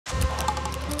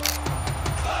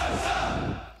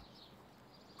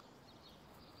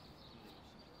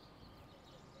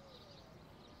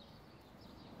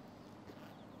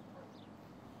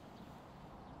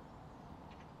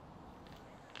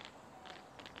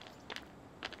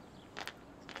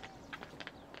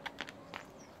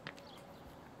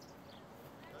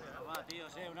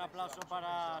sé, un aplauso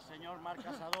para señor Marc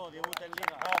CASADÓ, debut en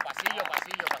Liga. No, pasillo.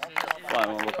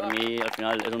 Bueno, per mi al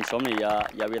final és un somni, ja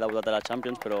havia debutat a la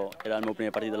Champions, però era el meu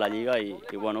primer partit de la Lliga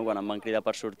i bueno, quan em van cridar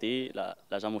per sortir,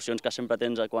 les emocions que sempre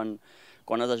tens quan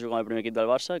has de jugar amb el primer equip del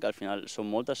Barça, que al final són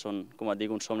moltes, són, com et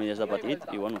dic, un somni des de petit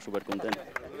i bueno, supercontent.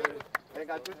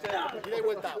 Aquí se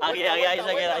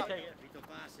queda.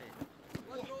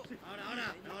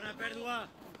 Ahora Perdua.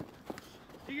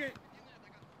 Sigue.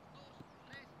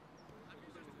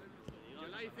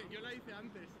 Yo la hice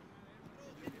antes.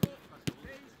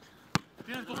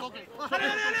 Tienes tu toque. ¡Dale!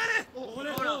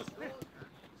 8,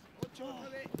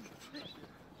 9.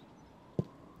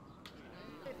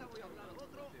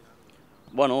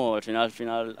 Bueno, al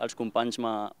final els companys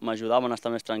m'ajudaven a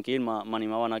estar més tranquil,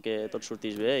 m'animaven a que tot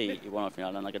sortís bé i bueno, al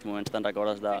final en aquests moments te'n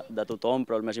recordes de tothom,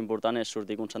 però el més important és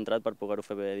sortir concentrat per poder-ho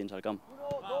fer bé dins el camp. 1,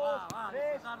 2,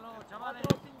 3, 4,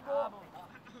 5.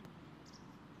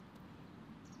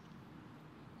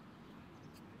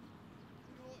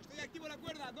 Estoy activo la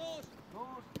cuerda. 2,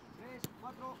 3,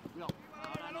 4.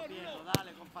 Ahora no pierdo,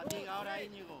 dale, con fatiga, ahora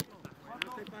Íñigo. No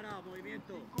estoy parado,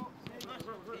 movimiento.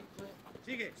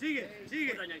 Sigue.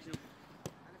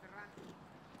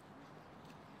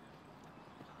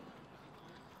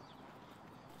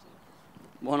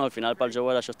 Bueno, al final pels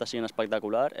joves això està sent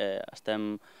espectacular,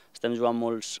 estem jugant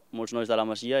molts nois de la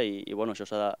Masia i bueno, això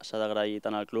s'ha d'agrair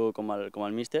tant al club com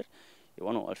al míster i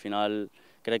bueno, al final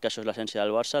crec que això és l'essència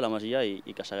del Barça, la Masia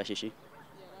i que segueixi així.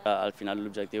 Al final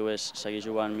l'objectiu és seguir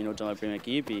jugant minuts amb el primer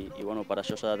equip i bueno, per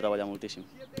això s'ha de treballar moltíssim.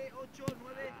 7, 8,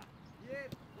 9,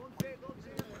 10, 11, 12,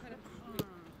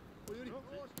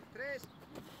 2, 3,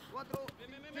 4.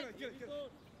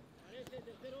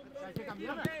 Hay que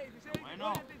cambiar.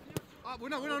 Bueno. Ah,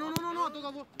 buena, no, ha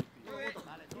tocado.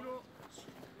 Dale, tiro.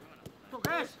 ¿Esto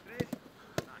qué es?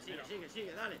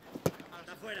 Sigue, dale.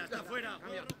 Está fuera. 7,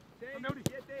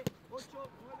 8,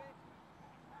 9.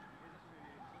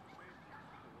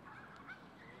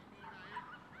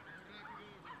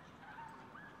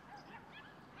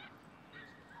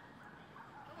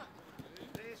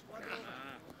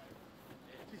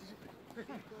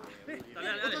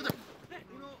 Dale.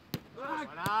 1, 2,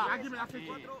 aquí me la hace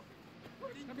 4,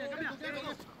 5, cambia.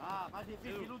 Más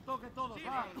difícil, un toque todo,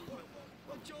 va.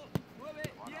 8,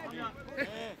 9, 10.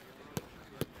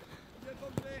 10,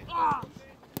 11.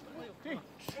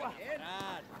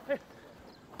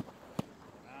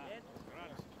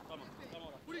 Toma.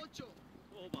 8,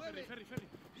 9, Ferri.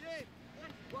 10,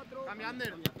 4, Cambia,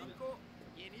 Ander. 5,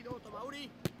 bien ido, toma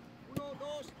Uri. 1,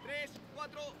 2, 3,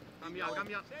 4, Cambia.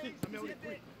 6,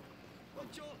 7,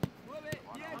 8, 9,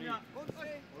 10,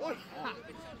 11.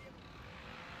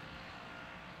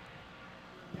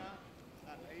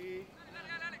 Ahí.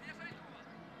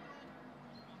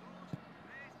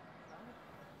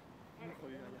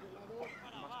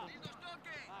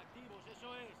 Activos, eso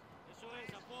es,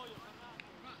 apoyo.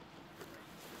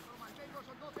 Mantengo,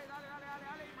 son 12,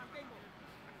 dale, y mantengo.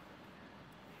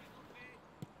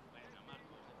 Bueno,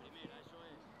 Marcos, de primera, eso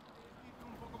es.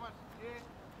 Un poco más,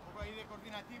 un poco ahí de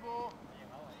coordinativo.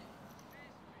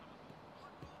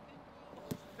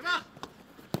 ¡Se va!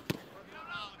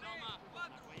 Toma.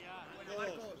 Bueno,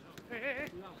 Marcos.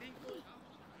 5.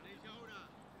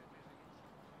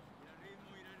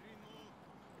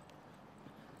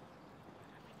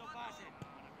 Pase.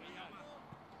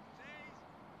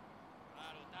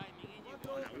 Claro, timing, Íñigo.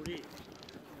 Uri.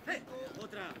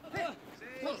 Otra. Bien,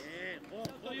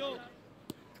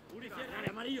 Uri, cierra. Dale,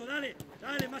 amarillo, dale,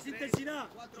 más intensidad.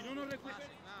 Si no, no recuperas.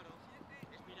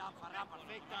 Respira, Farrá,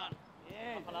 perfecta.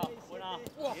 Bien. Buena.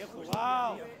 Bien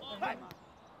jugado. Dale,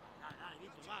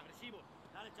 Víctor, va, agresivo.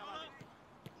 Dale, chavales.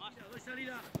 Más, te doy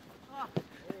salida.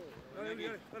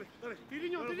 Dale.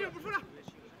 Tiriño, por fuera.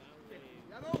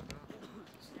 Cuidado.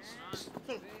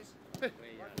 3,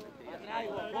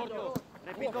 4, Corto.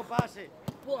 Repito pase.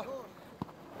 2,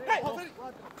 3,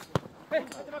 4.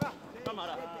 Vete para acá.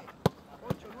 Cámara.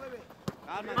 8, 9.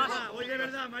 Calma, más, voy de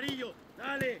verdad, amarillo.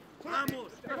 Dale,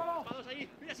 vamos. Vamos ahí.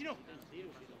 Mira si no.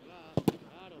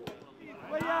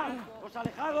 Claro. Los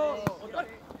alejados.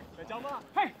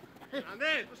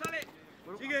 Andrés, no sale.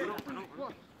 Sigue.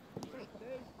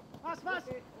 Más.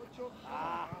 8.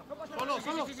 Solo.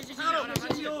 Sí. Ahora,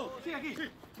 amarillo. Sigue aquí.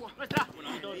 Nuestra.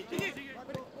 Sigue.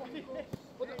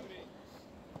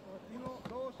 1,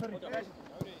 2, 3,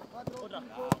 4,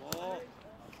 5.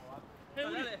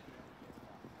 Dale.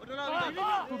 Otro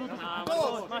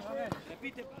lado. Más.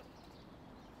 Repite.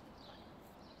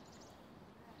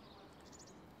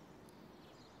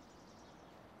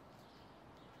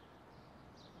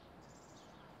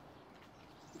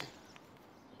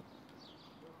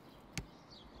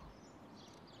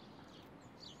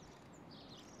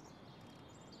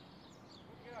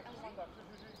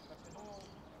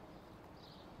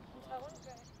 Segon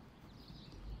que...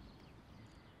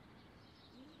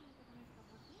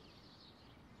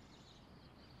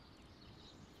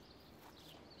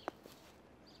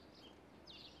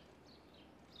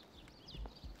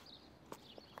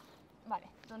 Vale,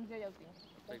 doncs jo ja ho tinc.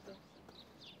 Perfecte.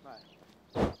 Vale.